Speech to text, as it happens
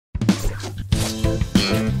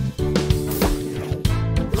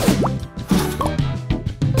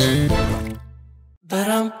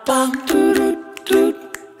Happy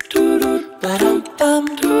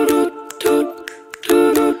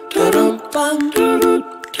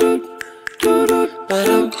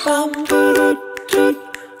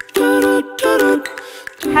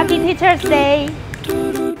Teacher's Day!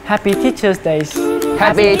 Happy Teacher's Day!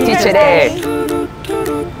 Happy Teacher Day!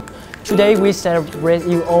 Today we celebrate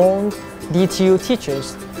your own dtu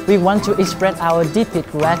teachers. We want to express our deepest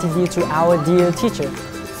gratitude to our dear teacher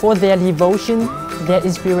for their devotion, their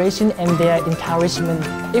inspiration and their encouragement.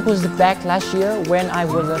 It was back last year when I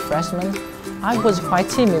was a freshman. I was quite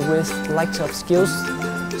timid with lack of skills.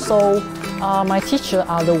 So my teachers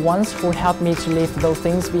are the ones who helped me to leave those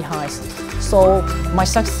things behind. So my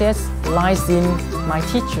success lies in my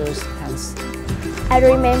teacher's hands. I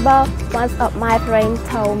remember one of my friends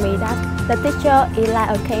told me that the teacher is like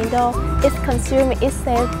a candle. It consumes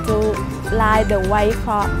itself to light the way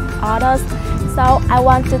for others. So I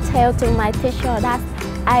want to tell to my teacher that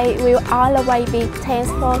I will always be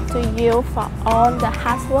thankful to you for all the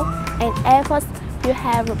hard work and efforts you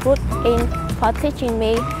have put in for teaching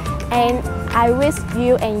me. And I wish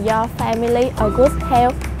you and your family a good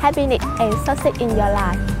health, happiness and success in your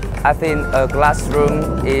life. I think a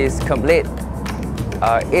classroom is complete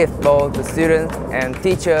if both the students and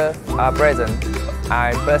teacher are present.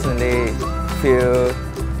 I personally feel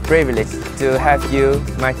privileged to have you,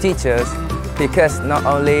 my teachers, because not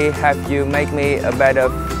only have you make me a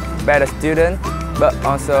better student, but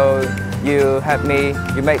also you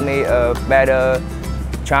make me a better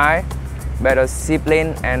child, better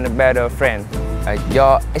sibling and a better friend.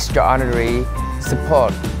 Your extraordinary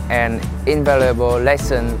support and invaluable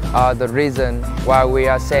lessons are the reason why we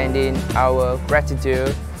are sending our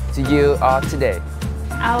gratitude to you all today.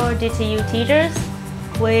 Our DTU teachers,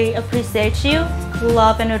 we appreciate you, we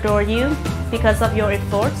love and adore you. Because of your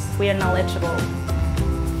efforts, we are knowledgeable.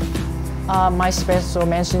 My special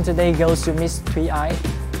mention today goes to Miss Thủy Ai,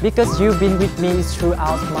 because you've been with me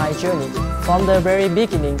throughout my journey from the very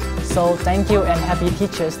beginning. So thank you and happy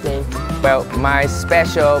Teacher's Day. Well, my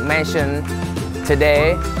special mention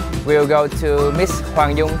today will go to Miss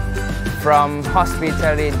Hoàng Dung from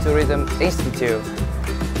Hospitality Tourism Institute.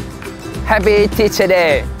 Happy Teacher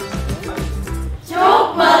Day!